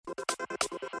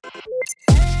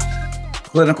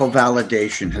clinical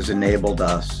validation has enabled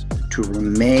us to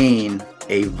remain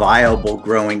a viable,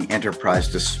 growing enterprise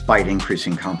despite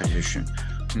increasing competition.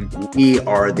 We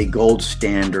are the gold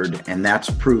standard, and that's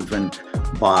proven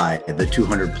by the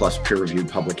 200 plus peer-reviewed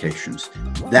publications.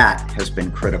 That has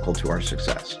been critical to our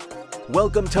success.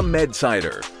 Welcome to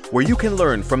MedSider, where you can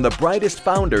learn from the brightest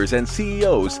founders and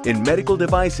CEOs in medical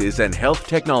devices and health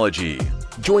technology.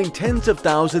 Join tens of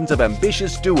thousands of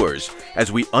ambitious doers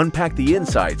as we unpack the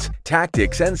insights,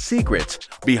 tactics, and secrets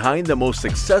behind the most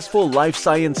successful life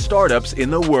science startups in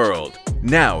the world.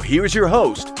 Now, here's your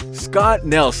host, Scott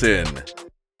Nelson.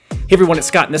 Hey everyone, it's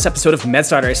Scott. In this episode of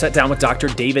MedSider, I sat down with Dr.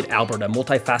 David Albert, a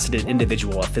multifaceted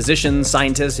individual, a physician,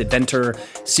 scientist, inventor,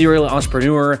 serial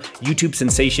entrepreneur, YouTube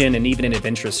sensation, and even an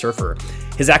adventurous surfer.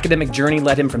 His academic journey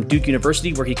led him from Duke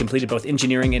University, where he completed both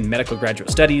engineering and medical graduate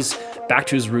studies, back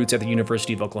to his roots at the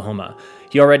University of Oklahoma.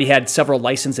 He already had several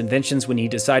licensed inventions when he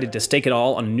decided to stake it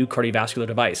all on a new cardiovascular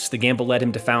device. The gamble led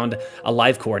him to found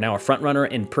AliveCor, now a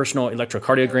frontrunner in personal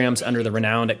electrocardiograms under the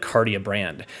renowned Cardia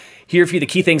brand. Here are a few of the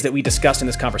key things that we discussed in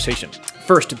this conversation.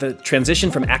 First, the transition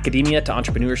from academia to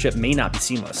entrepreneurship may not be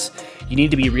seamless. You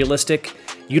need to be realistic,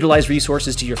 utilize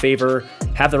resources to your favor,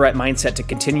 have the right mindset to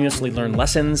continuously learn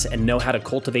lessons, and know how to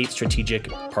cultivate strategic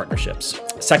partnerships.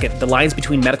 Second, the lines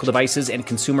between medical devices and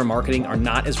consumer marketing are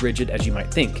not as rigid as you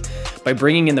might think. By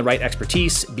bringing in the right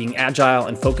expertise, being agile,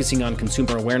 and focusing on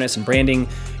consumer awareness and branding,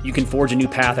 you can forge a new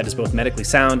path that is both medically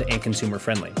sound and consumer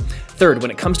friendly. Third,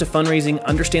 when it comes to fundraising,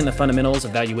 understand the fundamentals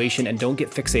of valuation and don't get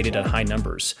fixated on high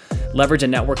numbers. Leverage a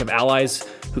network of allies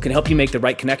who can help you make the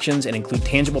right connections and include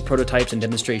tangible prototypes and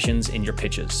demonstrations in your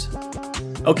pitches.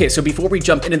 Okay, so before we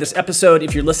jump into this episode,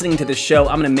 if you're listening to this show,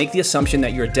 I'm going to make the assumption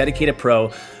that you're a dedicated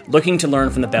pro looking to learn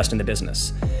from the best in the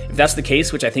business. If that's the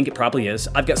case, which I think it probably is,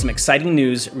 I've got some exciting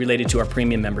news related to our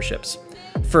premium memberships.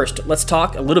 First, let's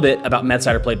talk a little bit about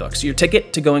MedSider Playbooks, your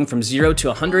ticket to going from 0 to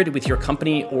 100 with your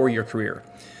company or your career.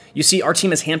 You see, our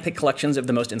team has handpicked collections of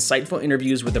the most insightful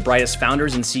interviews with the brightest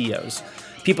founders and CEOs.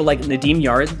 People like Nadim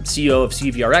Yared, CEO of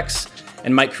CVRX,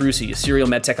 and Mike Carusi, a serial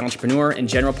medtech entrepreneur and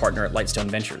general partner at Lightstone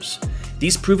Ventures.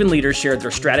 These proven leaders shared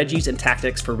their strategies and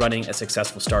tactics for running a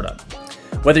successful startup.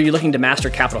 Whether you're looking to master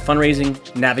capital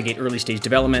fundraising, navigate early stage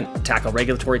development, tackle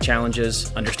regulatory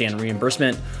challenges, understand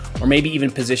reimbursement, or maybe even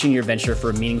position your venture for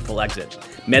a meaningful exit,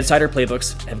 MedSider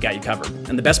Playbooks have got you covered.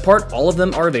 And the best part, all of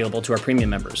them are available to our premium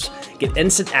members. Get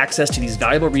instant access to these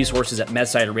valuable resources at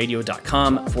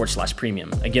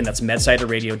medsiderradio.com/premium. Again, that's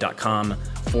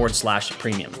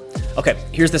medsiderradio.com/premium. Okay,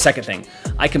 here's the second thing.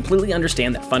 I completely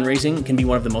understand that fundraising can be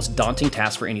one of the most daunting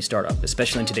tasks for any startup,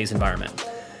 especially in today's environment.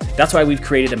 That's why we've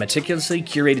created a meticulously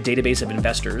curated database of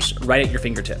investors right at your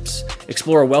fingertips.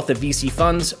 Explore a wealth of VC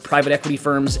funds, private equity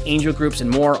firms, angel groups, and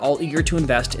more, all eager to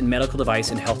invest in medical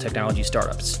device and health technology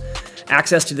startups.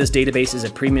 Access to this database is a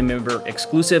premium member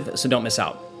exclusive, so don't miss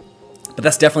out. But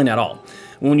that's definitely not all.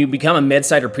 When you become a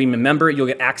MedSider Premium member, you'll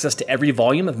get access to every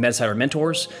volume of MedSider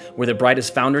Mentors, where the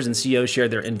brightest founders and CEOs share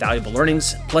their invaluable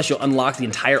learnings. Plus, you'll unlock the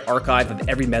entire archive of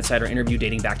every MedSider interview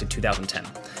dating back to 2010.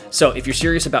 So if you're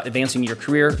serious about advancing your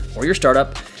career or your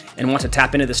startup and want to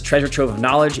tap into this treasure trove of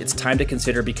knowledge, it's time to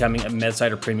consider becoming a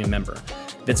MedSider Premium member.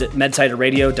 Visit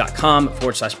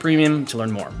medsiderradio.com/premium to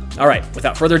learn more. All right,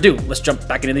 without further ado, let's jump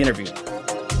back into the interview.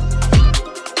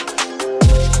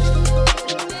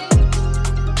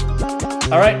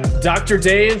 All right, Dr.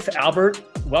 Dave Albert,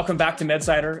 welcome back to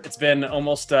MedSider. It's been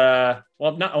almost,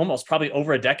 probably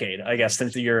over a decade, I guess,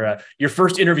 since your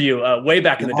first interview way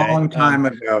back in the day. A long time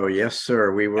ago, yes,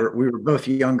 sir. We were both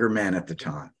younger men at the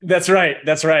time. That's right.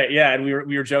 Yeah, and we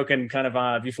were joking kind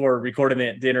of before recording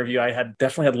the interview. I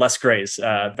definitely had less grays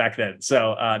back then,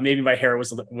 so maybe my hair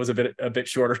was a bit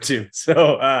shorter too.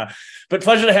 So, but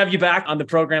pleasure to have you back on the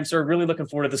program, sir. Really looking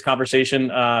forward to this conversation.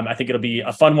 I think it'll be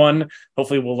a fun one.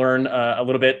 Hopefully, we'll learn a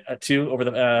little bit too over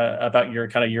about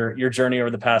your journey over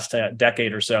the past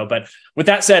decade or so. But with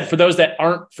that said, for those that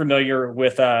aren't familiar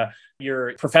with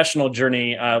your professional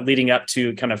journey leading up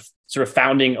to kind of sort of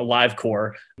founding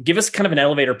AliveCor, give us kind of an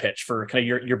elevator pitch for kind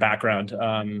of your background.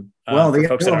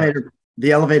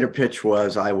 The elevator pitch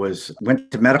was I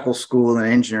went to medical school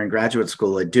and engineering graduate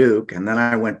school at Duke, and then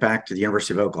I went back to the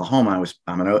University of Oklahoma.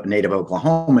 I'm a native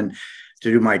Oklahoman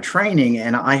to do my training,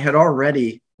 and I had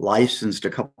already licensed a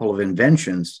couple of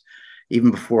inventions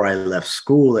even before I left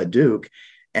school at Duke.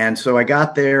 And so I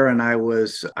got there and I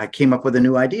came up with a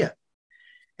new idea.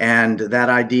 And that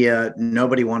idea,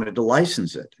 nobody wanted to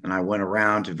license it. And I went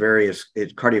around to various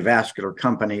cardiovascular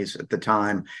companies at the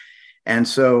time. And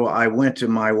so I went to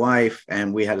my wife,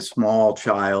 and we had a small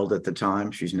child at the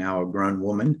time. She's now a grown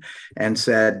woman, and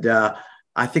said,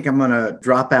 I think I'm going to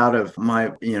drop out of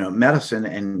my,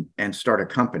 medicine and start a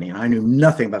company. And I knew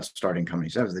nothing about starting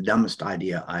companies. That was the dumbest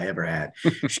idea I ever had.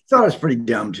 She thought I was pretty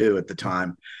dumb too at the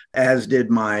time, as did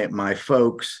my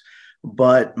folks.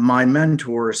 But my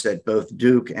mentors at both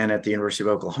Duke and at the University of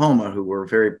Oklahoma, who were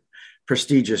very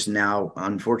prestigious now,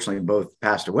 unfortunately, both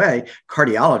passed away,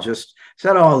 cardiologists,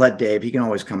 said, "Oh, let Dave, he can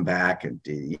always come back. And,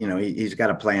 he's got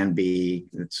a plan B.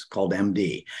 It's called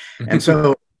MD." And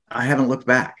so I haven't looked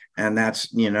back. And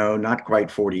that's, not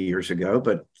quite 40 years ago,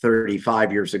 but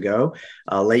 35 years ago,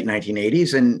 late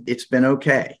 1980s. And it's been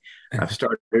okay. I've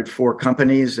started 4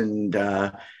 companies and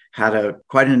had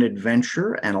quite an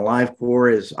adventure. And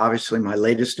AliveCor is obviously my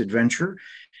latest adventure.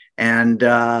 And,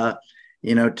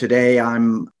 today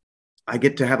I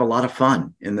get to have a lot of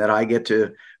fun in that I get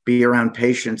to be around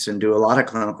patients and do a lot of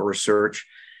clinical research,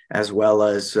 as well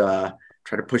as try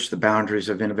to push the boundaries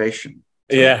of innovation.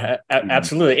 Yeah,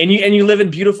 absolutely. And you live in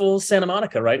beautiful Santa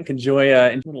Monica, right? And can enjoy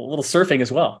a little surfing as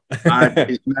well. As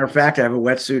a matter of fact, I have a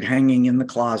wetsuit hanging in the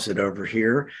closet over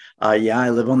here. I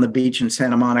live on the beach in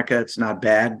Santa Monica. It's not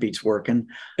bad. Beats working.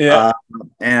 Yeah.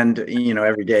 And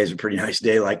every day is a pretty nice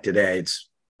day like today. It's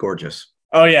gorgeous.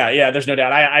 Oh yeah. There's no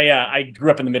doubt. I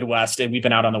grew up in the Midwest, and we've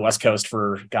been out on the West Coast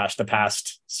for, the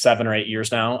past 7 or 8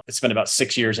 years now. It's been about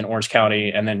 6 years in Orange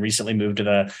County, and then recently moved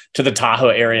to the Tahoe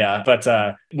area.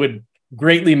 But would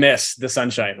greatly miss the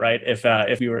sunshine, right?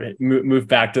 If we were to move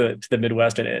back to the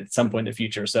Midwest at some point in the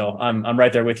future. So I'm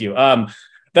right there with you.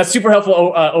 That's super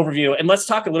helpful overview. And let's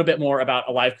talk a little bit more about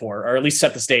AliveCor, or at least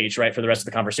set the stage, right, for the rest of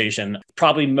the conversation.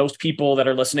 Probably most people that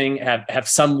are listening have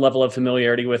some level of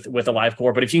familiarity with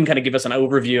AliveCor, but if you can kind of give us an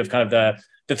overview of kind of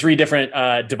the 3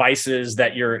 different devices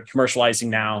that you're commercializing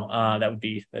now, that'd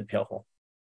be helpful.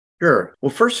 Sure.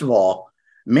 Well, first of all,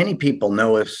 many people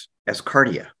know us as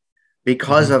Cardia.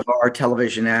 Because of our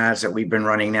television ads that we've been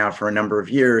running now for a number of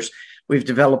years, we've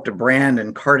developed a brand,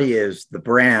 and Cardia is the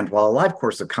brand, while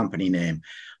AliveCor is the company name.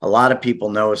 A lot of people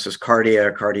know us as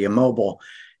Cardia Mobile,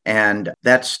 and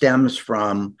that stems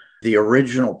from the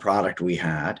original product we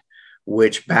had,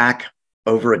 which back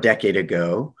over a decade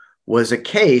ago was a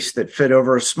case that fit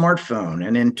over a smartphone.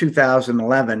 And in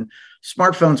 2011,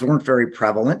 smartphones weren't very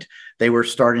prevalent. They were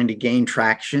starting to gain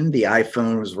traction. The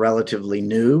iPhone was relatively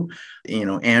new.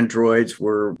 Androids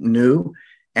were new.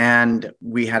 And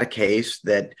we had a case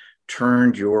that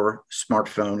turned your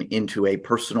smartphone into a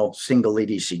personal single lead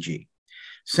ECG.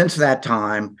 Since that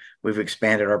time, we've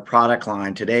expanded our product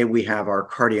line. Today, we have our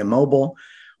Cardia Mobile,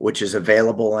 which is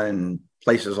available in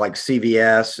places like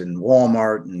CVS and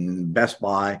Walmart and Best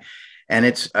Buy. And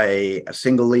it's a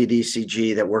single lead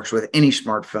ECG that works with any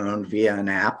smartphone via an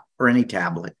app or any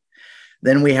tablet.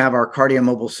 Then we have our Cardia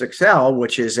Mobile 6L,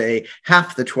 which is a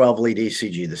half the 12 lead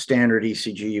ECG, the standard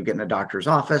ECG you get in a doctor's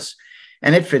office,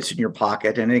 and it fits in your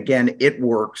pocket. And again, it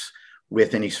works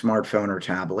with any smartphone or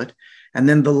tablet. And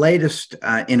then the latest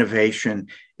innovation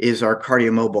is our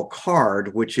Cardia Mobile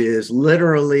card, which is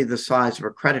literally the size of a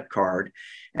credit card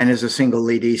and is a single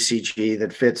lead ECG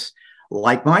that fits,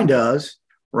 like mine does,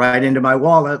 right into my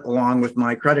wallet along with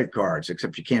my credit cards,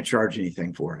 except you can't charge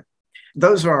anything for it.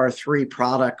 Those are our 3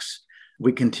 products.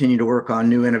 We continue to work on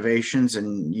new innovations,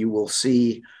 and you will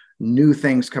see new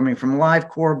things coming from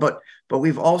AliveCor, but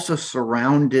we've also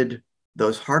surrounded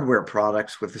those hardware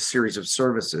products with a series of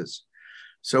services.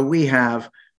 So we have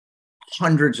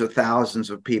hundreds of thousands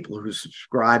of people who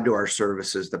subscribe to our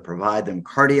services that provide them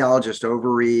cardiologist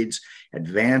overreads,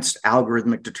 advanced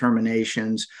algorithmic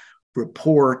determinations,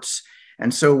 reports.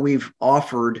 And so we've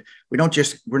offered, we're not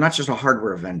just a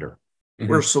hardware vendor.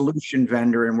 We're a solution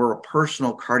vendor, and we're a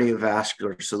personal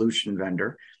cardiovascular solution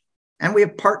vendor. And we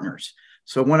have partners.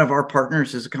 So one of our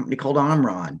partners is a company called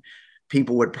Omron.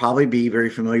 People would probably be very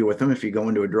familiar with them if you go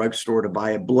into a drugstore to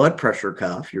buy a blood pressure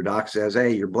cuff. Your doc says,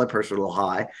 "Hey, your blood pressure is a little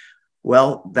high."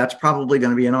 Well, that's probably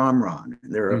going to be an Omron.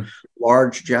 They're a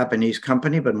large Japanese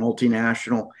company, but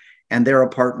multinational. And they're a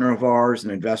partner of ours,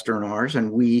 an investor in ours.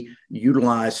 And we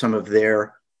utilize some of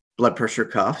their blood pressure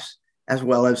cuffs, as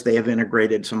well as they have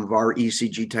integrated some of our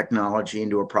ECG technology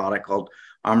into a product called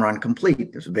Omron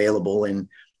Complete. It's available in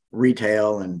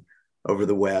retail and over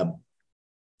the web.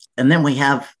 And then we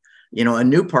have, a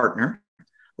new partner,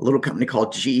 a little company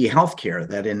called GE Healthcare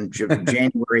that in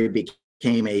January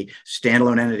became a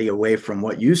standalone entity away from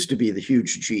what used to be the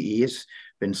huge GE. It's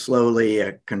been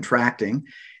slowly contracting.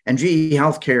 And GE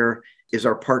Healthcare is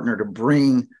our partner to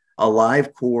bring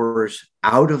AliveCor's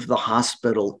out of the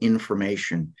hospital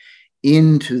information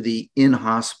into the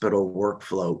in-hospital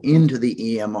workflow, into the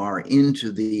EMR,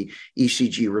 into the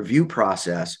ECG review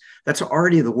process. That's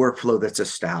already the workflow that's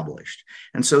established.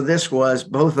 And so this was,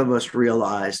 both of us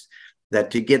realized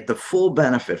that to get the full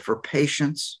benefit for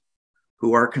patients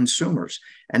who are consumers,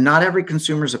 and not every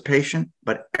consumer is a patient,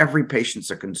 but every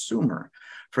patient's a consumer.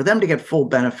 For them to get full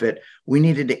benefit, we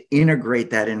needed to integrate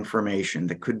that information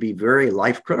that could be very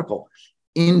life critical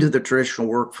into the traditional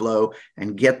workflow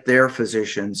and get their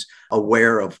physicians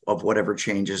aware of whatever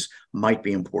changes might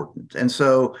be important. And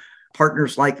so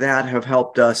partners like that have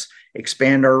helped us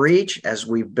expand our reach as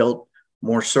we've built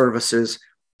more services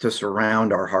to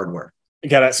surround our hardware.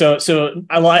 Got it. So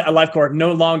AliveCor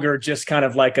no longer just kind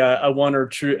of like a one or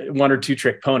two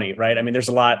trick pony, right? I mean, there's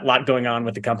a lot going on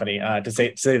with the company, to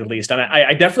say the least. And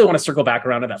I definitely want to circle back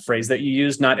around to that phrase that you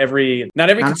used. Not every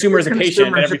consumer is a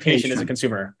patient, but every patient is a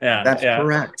consumer. Yeah, that's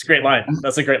correct. It's a great line.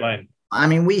 That's a great line. I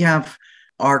mean, we have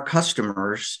our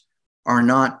customers are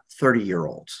not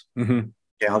 30-year-olds. Mm-hmm.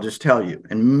 Okay, I'll just tell you,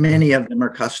 and many of them are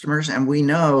customers, and we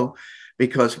know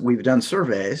because we've done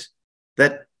surveys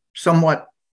that somewhat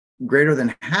greater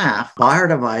than half buy our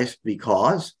device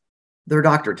because their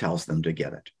doctor tells them to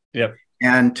get it. Yep.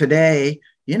 And today,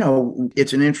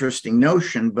 it's an interesting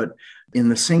notion, but in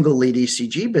the single lead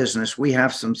ECG business, we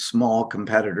have some small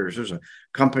competitors. There's a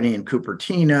company in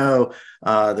Cupertino.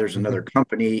 There's another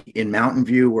company in Mountain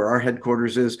View where our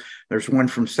headquarters is. There's one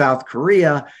from South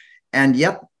Korea. And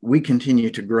yet we continue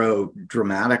to grow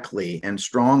dramatically and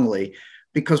strongly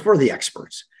because we're the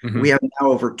experts. Mm-hmm. We have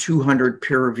now over 200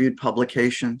 peer-reviewed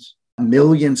publications.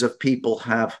 Millions of people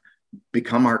have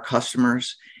become our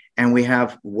customers, and we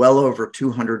have well over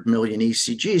 200 million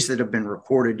ECGs that have been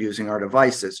recorded using our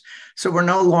devices. So we're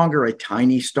no longer a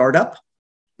tiny startup,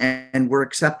 and we're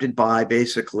accepted by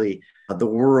basically the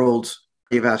world's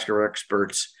cardiovascular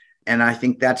experts. And I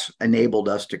think that's enabled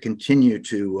us to continue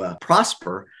to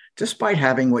prosper, despite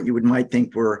having what you might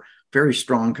think were very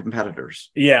strong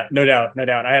competitors. Yeah, no doubt.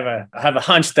 I have a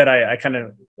hunch that I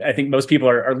think most people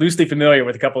are loosely familiar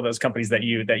with a couple of those companies that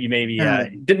you maybe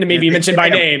didn't mention by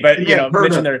name, but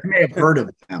mention their. They may have heard of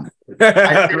them.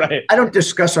 Right. I don't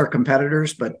discuss our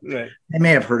competitors, but they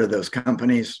may have heard of those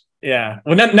companies. Yeah.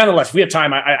 Well, nonetheless, we have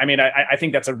time. I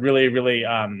think that's a really, really,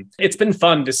 it's been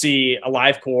fun to see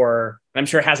AliveCor. I'm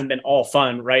sure it hasn't been all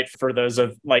fun, right? For those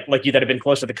of like you that have been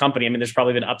close to the company. I mean, there's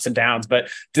probably been ups and downs, but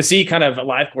to see kind of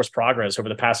AliveCor's progress over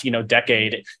the past,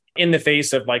 decade in the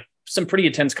face of like some pretty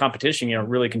intense competition,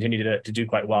 really continue to do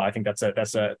quite well. I think that's a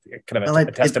kind of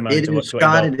a testimony to what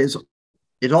Scott, it's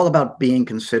all about being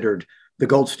considered the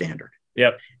gold standard.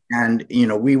 Yep. And,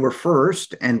 we were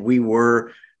first and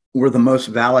we're the most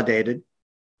validated.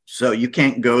 So you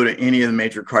can't go to any of the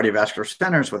major cardiovascular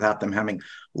centers without them having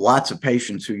lots of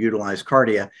patients who utilize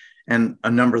Cardia. And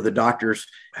a number of the doctors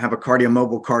have a Cardia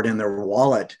mobile card in their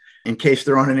wallet in case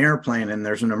they're on an airplane and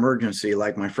there's an emergency,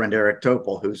 like my friend Eric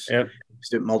Topol, who's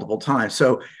used it multiple times.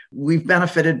 So we've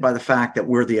benefited by the fact that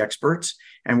we're the experts,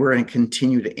 and we're going to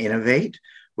continue to innovate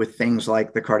with things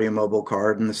like the Cardia mobile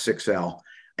card and the 6L.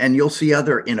 And you'll see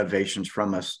other innovations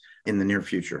from us in the near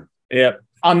future. Yeah.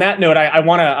 On that note, I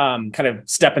want to kind of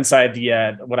step inside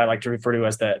the what I like to refer to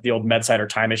as the old MedSider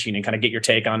time machine and kind of get your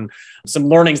take on some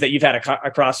learnings that you've had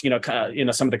across some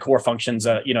of the core functions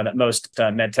that most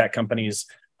MedTech companies,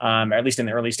 or at least in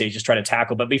the early stages, try to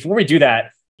tackle. But before we do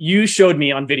that, you showed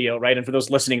me on video, right? And for those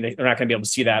listening, they're not going to be able to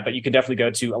see that, but you can definitely go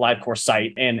to AliveCor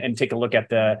site and take a look at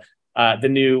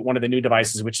one of the new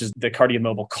devices, which is the Cardia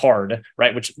mobile card,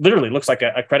 right? Which literally looks like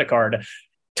a credit card.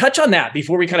 Touch on that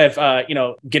before we kind of,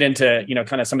 get into,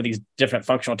 kind of some of these different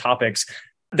functional topics.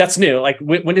 That's new. Like,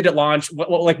 when did it launch?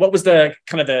 What was the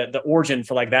kind of the origin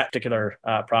for like that particular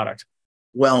product?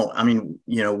 Well, I mean,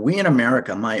 we in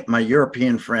America, my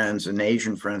European friends and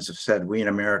Asian friends have said we in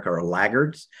America are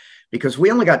laggards because we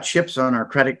only got chips on our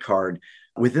credit card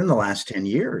within the last 10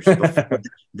 years.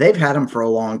 They've had them for a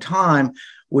long time,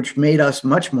 which made us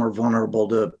much more vulnerable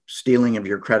to stealing of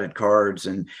your credit cards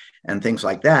and things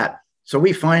like that. So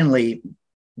we finally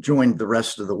joined the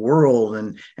rest of the world,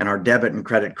 and our debit and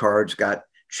credit cards got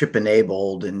chip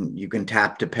enabled, and you can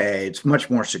tap to pay. It's much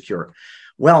more secure.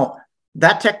 Well,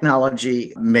 that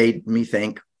technology made me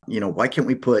think, why can't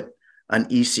we put an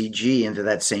ECG into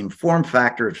that same form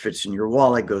factor? It fits in your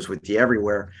wallet, goes with you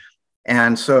everywhere.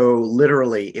 And so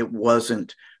literally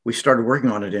we started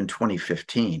working on it in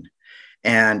 2015.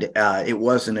 And it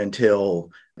wasn't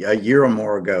until a year or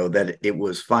more ago that it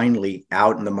was finally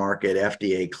out in the market,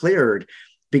 FDA cleared,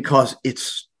 because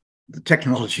the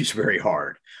technology is very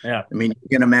hard. Yeah. I mean, you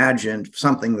can imagine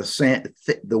something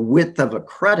the width of a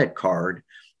credit card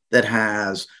that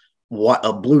has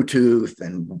a Bluetooth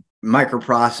and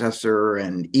microprocessor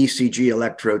and ECG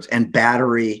electrodes and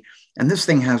battery. And this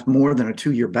thing has more than a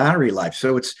 2-year battery life.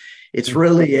 So it's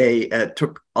really it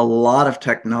took a lot of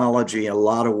technology, a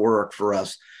lot of work for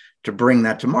us to bring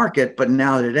that to market. But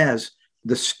now that it is,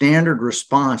 the standard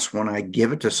response when I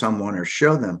give it to someone or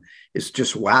show them is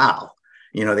just, wow,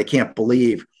 they can't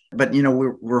believe. But,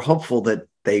 we're hopeful that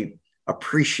they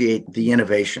appreciate the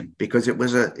innovation, because it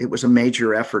was a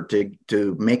major effort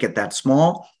to make it that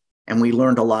small. And we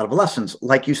learned a lot of lessons.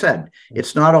 Like you said,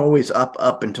 it's not always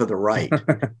up and to the right.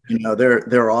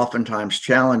 There are oftentimes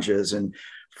challenges. And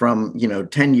from,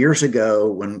 10 years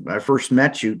ago, when I first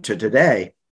met you, to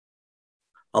today,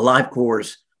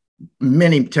 AliveCor's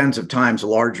many tens of times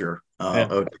larger,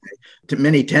 to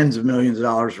many tens of millions of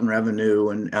dollars in revenue.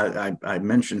 And I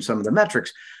mentioned some of the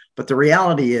metrics, but the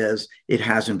reality is it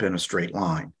hasn't been a straight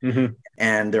line. Mm-hmm.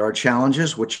 And there are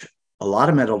challenges, which a lot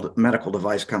of medical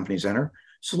device companies enter.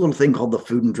 It's a little thing called the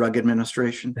Food and Drug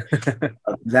Administration.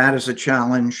 That is a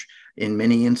challenge in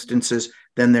many instances.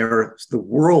 Then there's the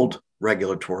world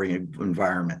regulatory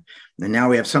environment. And now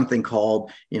we have something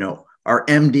called, our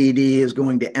MDD is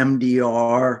going to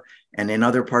MDR. And in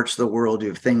other parts of the world, you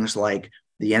have things like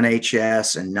the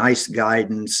NHS and NICE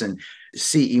guidance and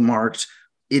CE marks.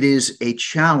 It is a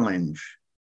challenge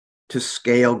to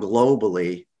scale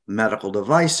globally medical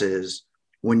devices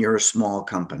when you're a small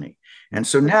company. And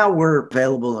so now we're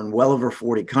available in well over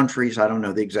 40 countries. I don't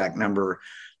know the exact number,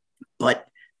 but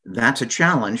that's a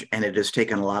challenge. And it has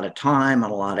taken a lot of time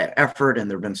and a lot of effort.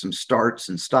 And there have been some starts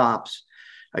and stops.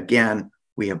 Again,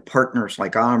 we have partners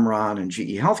like Omron and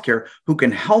GE Healthcare who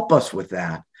can help us with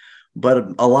that.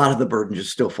 But a lot of the burden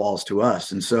just still falls to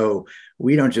us. And so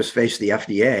we don't just face the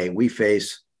FDA, we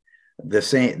face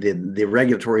the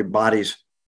regulatory bodies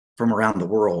from around the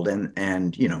world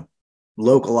and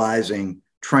localizing,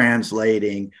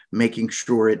 translating, making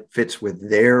sure it fits with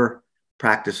their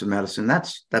practice of medicine.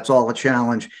 That's all a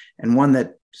challenge, and one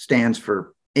that stands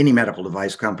for any medical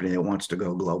device company that wants to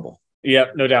go global. Yeah,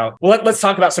 no doubt. Well, let's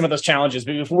talk about some of those challenges.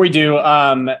 But before we do,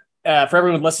 for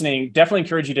everyone listening, definitely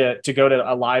encourage you to go to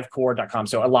AliveCor.com.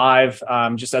 So Alive,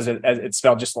 just as it's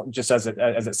spelled, just as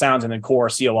it sounds, and then Core,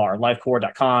 COR,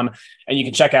 AliveCor.com, and you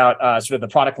can check out sort of the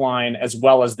product line as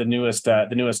well as the newest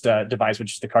device,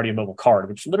 which is the KardioMobile Card,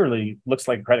 which literally looks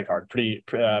like a credit card. Pretty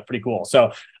cool.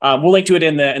 So we'll link to it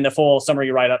in the full summary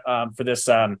write up for this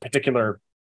particular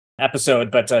episode,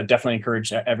 but definitely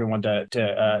encourage everyone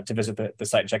to visit the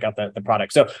site and check out the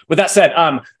product. So with that said,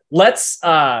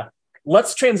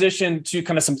 let's transition to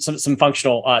kind of some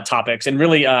functional topics, and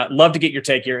really love to get your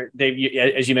take here, Dave.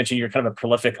 As you mentioned, you're kind of a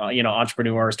prolific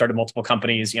entrepreneur, started multiple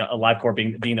companies,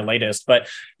 AliveCor being the latest. But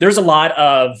there's a lot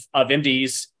of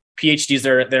MDs, PhDs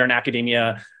that are in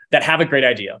academia that have a great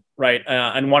idea, right,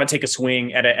 and want to take a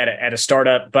swing at a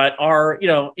startup, but are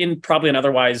in probably an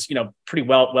otherwise pretty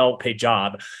well paid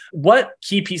job. What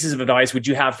key pieces of advice would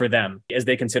you have for them as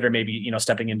they consider maybe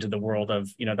stepping into the world of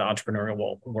the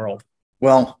entrepreneurial world?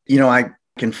 Well, I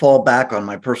can fall back on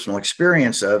my personal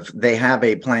experience of they have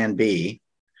a plan B,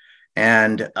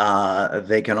 and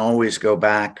they can always go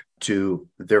back to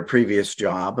their previous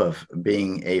job of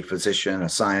being a physician, a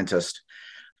scientist.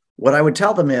 What I would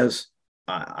tell them is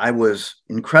I was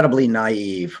incredibly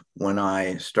naive when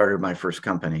I started my first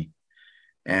company.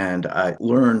 And I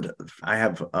learned I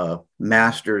have a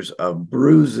master's of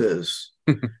bruises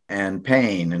and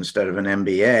pain instead of an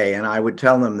MBA. And I would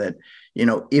tell them that,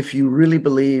 if you really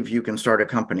believe you can start a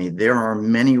company, there are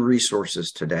many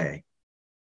resources today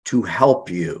to help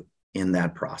you in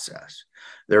that process.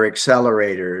 There are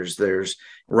accelerators, there's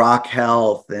Rock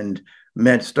Health and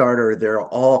MedStarter. There are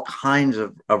all kinds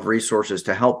of resources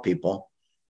to help people,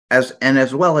 as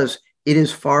well as it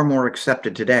is far more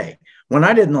accepted today. When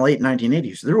I did in the late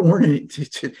 1980s, there weren't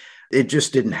any, it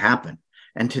just didn't happen.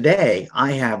 And today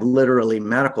I have literally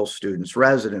medical students,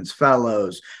 residents,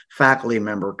 fellows, faculty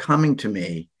member coming to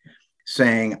me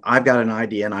saying, I've got an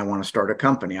idea and I want to start a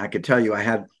company. I could tell you I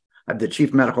had the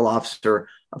chief medical officer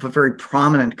of a very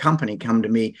prominent company come to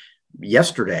me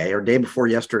yesterday or day before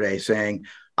yesterday saying,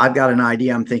 I've got an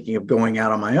idea. I'm thinking of going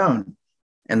out on my own.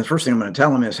 And the first thing I'm going to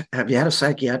tell them is, have you had a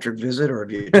psychiatric visit or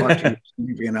have you talked to your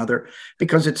significant other?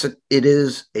 Because it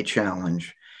is a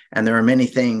challenge. And there are many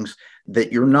things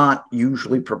that you're not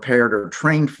usually prepared or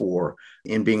trained for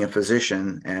in being a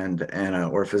physician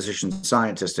or a physician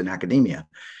scientist in academia.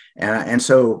 And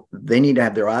so they need to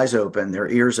have their eyes open, their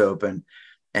ears open,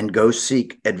 and go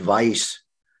seek advice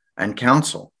and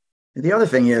counsel. The other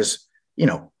thing is,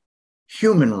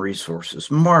 human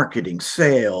resources, marketing,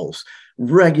 sales,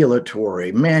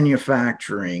 regulatory,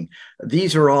 manufacturing.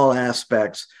 These are all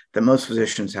aspects that most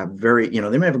physicians have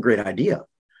they may have a great idea,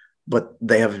 but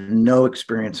they have no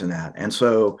experience in that. And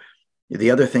so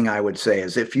the other thing I would say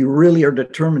is if you really are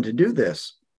determined to do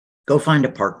this, go find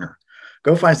a partner.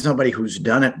 Go find somebody who's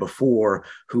done it before,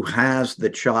 who has the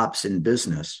chops in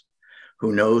business,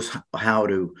 who knows how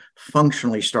to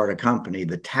functionally start a company,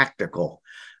 the tactical,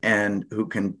 and who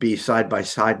can be side by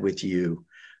side with you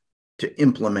to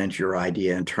implement your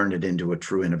idea and turn it into a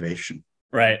true innovation.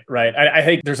 Right. I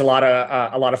think there's a lot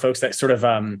of folks that sort of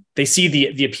they see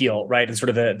the appeal, right, and sort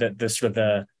of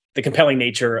the compelling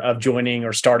nature of joining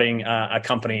or starting a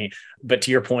company. But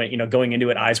to your point, going into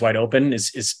it eyes wide open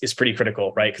is pretty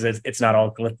critical, right? Because it's not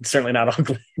all certainly not all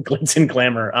glitz and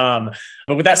glamour.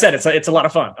 But with that said, it's a lot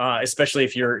of fun, especially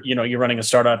if you're running a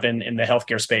startup in the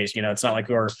healthcare space. It's not like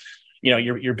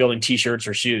you're building t-shirts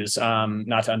or shoes,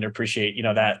 not to underappreciate,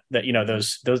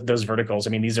 those verticals. I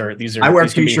mean, these are, I wear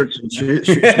t-shirts and shoes.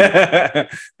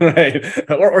 Right.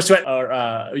 Or sweat or,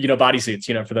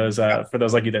 bodysuits, for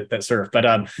those like you that surf, but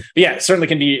yeah, it certainly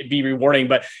can be rewarding,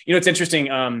 but it's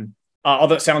interesting.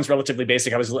 Although it sounds relatively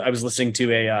basic, I was listening to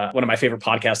one of my favorite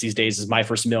podcasts these days is My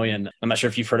First Million. I'm not sure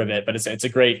if you've heard of it, but it's a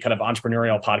great kind of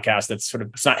entrepreneurial podcast that's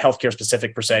it's not healthcare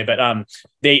specific per se, but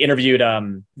they interviewed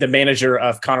the manager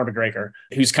of Conor McGregor,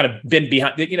 who's kind of been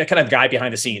behind, kind of guy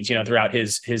behind the scenes, throughout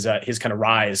his kind of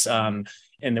rise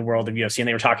in the world of UFC, and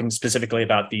they were talking specifically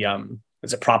about the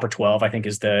is it Proper 12, I think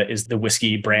is the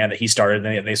whiskey brand that he started.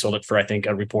 And they sold it for, I think,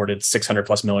 a reported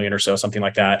 600+ million or so, something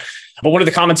like that. But one of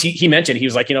the comments he mentioned, he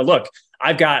was like, look,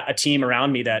 I've got a team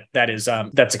around me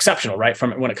that's exceptional, right?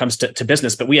 From when it comes to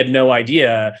business, but we had no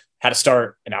idea how to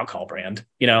start an alcohol brand.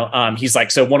 He's like,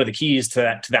 so one of the keys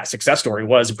to that success story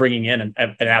was bringing in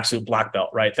an absolute black belt,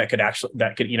 right? That could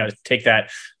take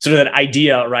that sort of that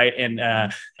idea, right, and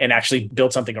actually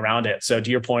build something around it. So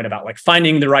to your point about like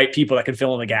finding the right people that can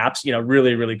fill in the gaps,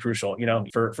 really, really crucial.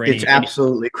 For it's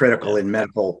absolutely critical in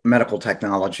medical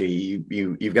technology.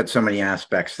 You've got so many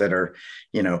aspects that are,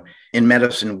 in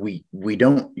medicine we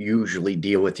don't usually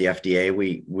deal with the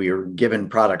FDA. We are given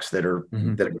products that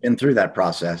have been through that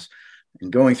process, and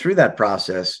going through that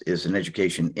process is an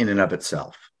education in and of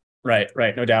itself. Right,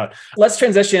 no doubt. Let's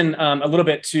transition a little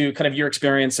bit to kind of your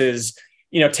experiences,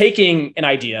 taking an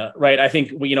idea, right? I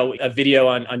think, a video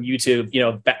on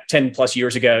YouTube, back 10+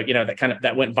 years ago,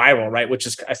 that went viral, right? Which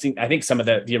is, I think some of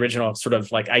the original sort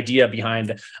of like idea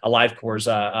behind AliveCor's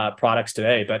products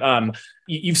today. But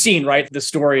you've seen, right, the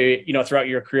story, throughout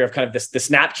your career of kind of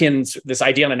this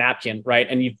idea on a napkin, right?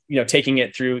 And you taking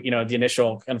it through, the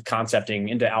initial kind of concepting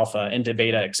into alpha, into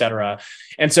beta, et cetera.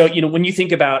 And so, when you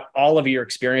think about all of your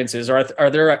experiences, are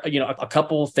there, a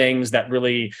couple of things that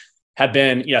really have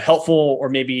been, helpful, or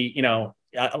maybe,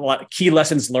 a lot of key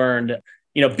lessons learned,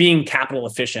 being capital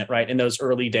efficient, right, in those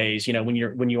early days, when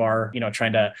you are,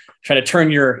 trying to turn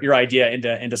your idea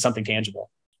into something tangible?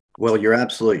 Well, you're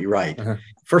absolutely right. Uh-huh.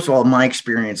 First of all, my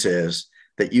experience is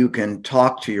that you can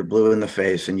talk to your blue in the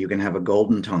face and you can have a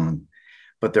golden tongue,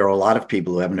 but there are a lot of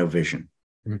people who have no vision.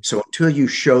 Mm-hmm. So until you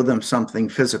show them something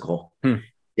physical,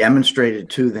 demonstrate it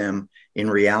to them in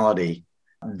reality,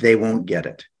 they won't get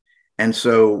it. And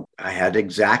so I had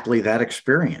exactly that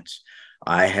experience.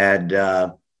 I had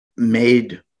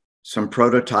made some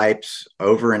prototypes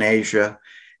over in Asia,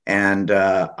 and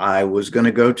I was going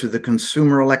to go to the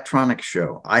Consumer Electronics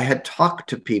Show. I had talked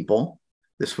to people.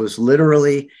 This was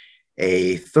literally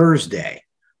a Thursday.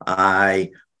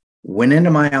 I went into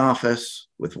my office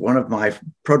with one of my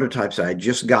prototypes I had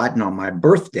just gotten on my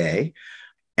birthday,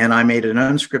 and I made an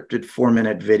unscripted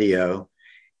 4-minute video.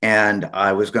 And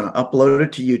I was going to upload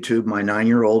it to YouTube. My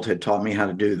 9-year-old had taught me how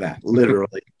to do that,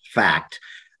 literally, fact.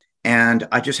 And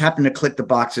I just happened to click the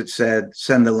box that said,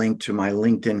 send the link to my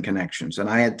LinkedIn connections. And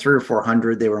I had 300 or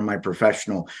 400. They were my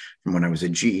professional from when I was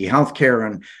at GE Healthcare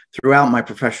and throughout my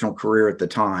professional career at the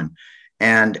time.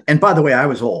 And by the way, I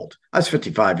was old. I was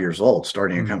 55 years old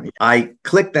starting a company. I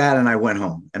clicked that and I went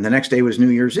home. And the next day was New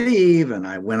Year's Eve. And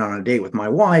I went on a date with my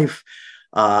wife.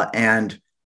 And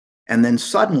then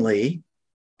suddenly,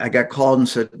 I got called and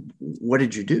said, what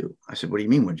did you do? I said, what do you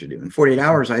mean, what did you do? In 48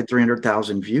 hours, I had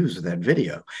 300,000 views of that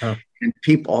video. Oh. And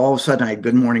people, all of a sudden, I had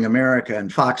Good Morning America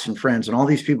and Fox and Friends and all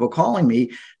these people calling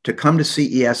me to come to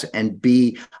CES and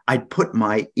I'd put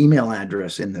my email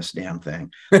address in this damn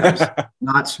thing. I was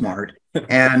not smart.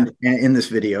 And in this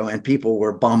video, and people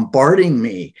were bombarding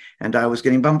me, and I was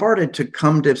getting bombarded to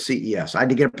come to CES. I had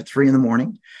to get up at 3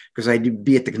 a.m. because I had to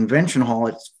be at the convention hall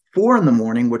at 4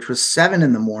 a.m, which was 7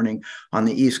 a.m. on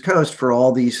the East Coast for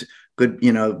all these good,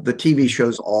 the TV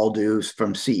shows all do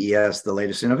from CES, the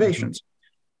latest innovations.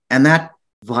 Mm-hmm. And that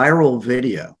viral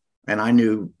video, and I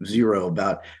knew zero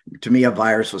about, to me, a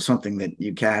virus was something that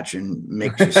you catch and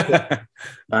makes you sick.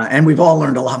 And we've all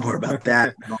learned a lot more about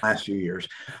that in the last few years.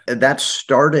 That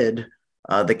started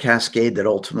the cascade that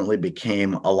ultimately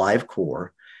became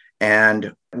AliveCor.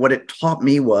 And what it taught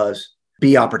me was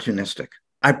be opportunistic.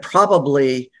 I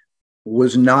probably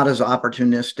was not as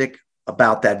opportunistic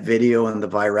about that video and the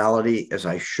virality as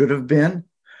I should have been,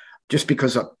 just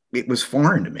because it was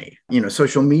foreign to me.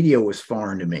 Social media was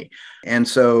foreign to me. And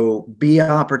so be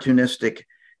opportunistic,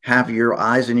 have your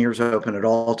eyes and ears open at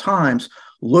all times,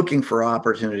 looking for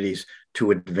opportunities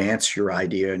to advance your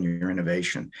idea and your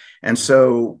innovation. And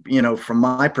so, from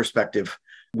my perspective,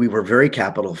 we were very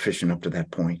capital efficient up to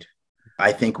that point.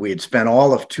 I think we had spent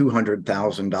all of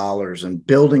 $200,000 in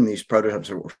building these prototypes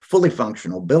that were fully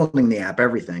functional, building the app,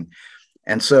 everything.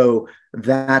 And so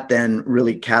that then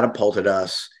really catapulted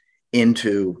us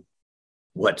into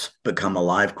what's become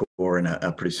AliveCor and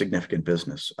a pretty significant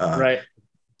business. Right.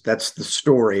 That's the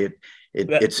story.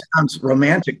 It sounds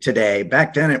romantic today.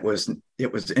 Back then, it was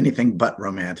anything but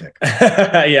romantic.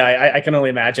 Yeah, I can only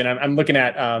imagine. I'm looking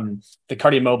at the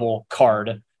KardioMobile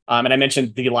card, and I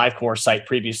mentioned the AliveCor site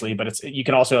previously, but you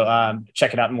can also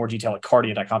check it out in more detail at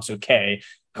kardia.com. So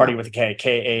Kardia with a K,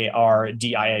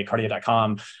 KARDIA,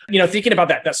 kardia.com. Thinking about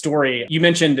that story, you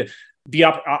mentioned be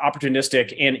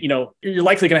opportunistic, and you're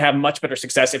likely going to have much better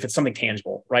success if it's something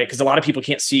tangible, right? Because a lot of people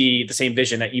can't see the same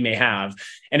vision that you may have.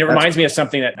 And it reminds me of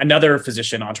something that another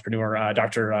physician entrepreneur,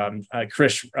 Dr.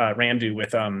 Krish Ramdu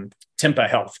with Timpa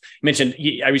Health mentioned.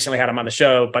 I recently had him on the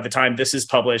show. By the time this is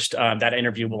published, that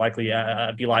interview will likely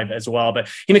be live as well. But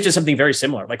he mentioned something very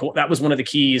similar. Like, that was one of the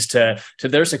keys to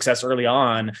their success early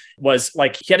on, was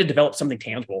like he had to develop something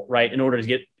tangible, right, in order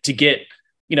to get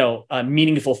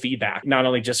meaningful feedback, not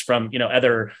only just from,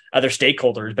 other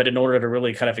stakeholders, but in order to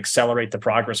really kind of accelerate the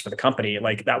progress for the company.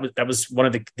 Like that was one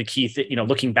of the key,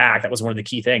 looking back, that was one of the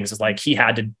key things, is like he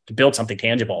had to build something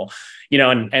tangible,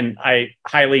 and I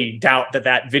highly doubt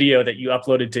that video that you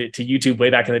uploaded to YouTube way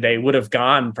back in the day would have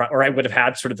gone, or I would have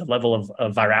had sort of the level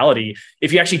of virality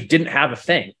if you actually didn't have a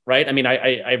thing, right? I mean,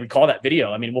 I recall that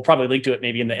video. I mean, we'll probably link to it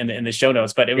maybe in the show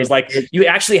notes, but it was like you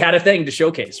actually had a thing to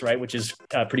showcase, right? Which is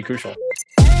pretty crucial.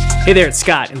 Hey there, it's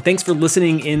Scott, and thanks for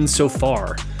listening in so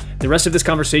far. The rest of this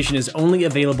conversation is only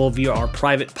available via our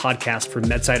private podcast for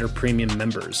MedSider Premium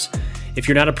members. If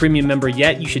you're not a premium member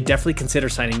yet, you should definitely consider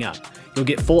signing up. You'll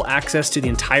get full access to the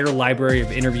entire library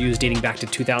of interviews dating back to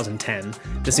 2010.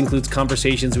 This includes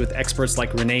conversations with experts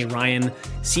like Renee Ryan,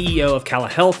 CEO of Cala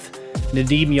Health,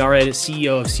 Nadeem Yared,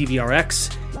 CEO of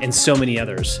CVRX, and so many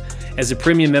others. As a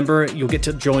premium member, you'll get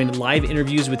to join live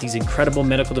interviews with these incredible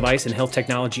medical device and health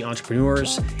technology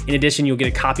entrepreneurs. In addition, you'll get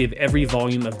a copy of every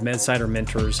volume of MedSider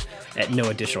Mentors at no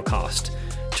additional cost.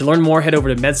 To learn more, head over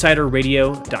to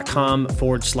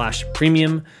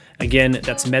medsiderradio.com/premium. Again,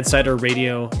 that's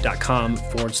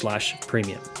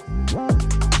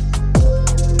medsiderradio.com/premium.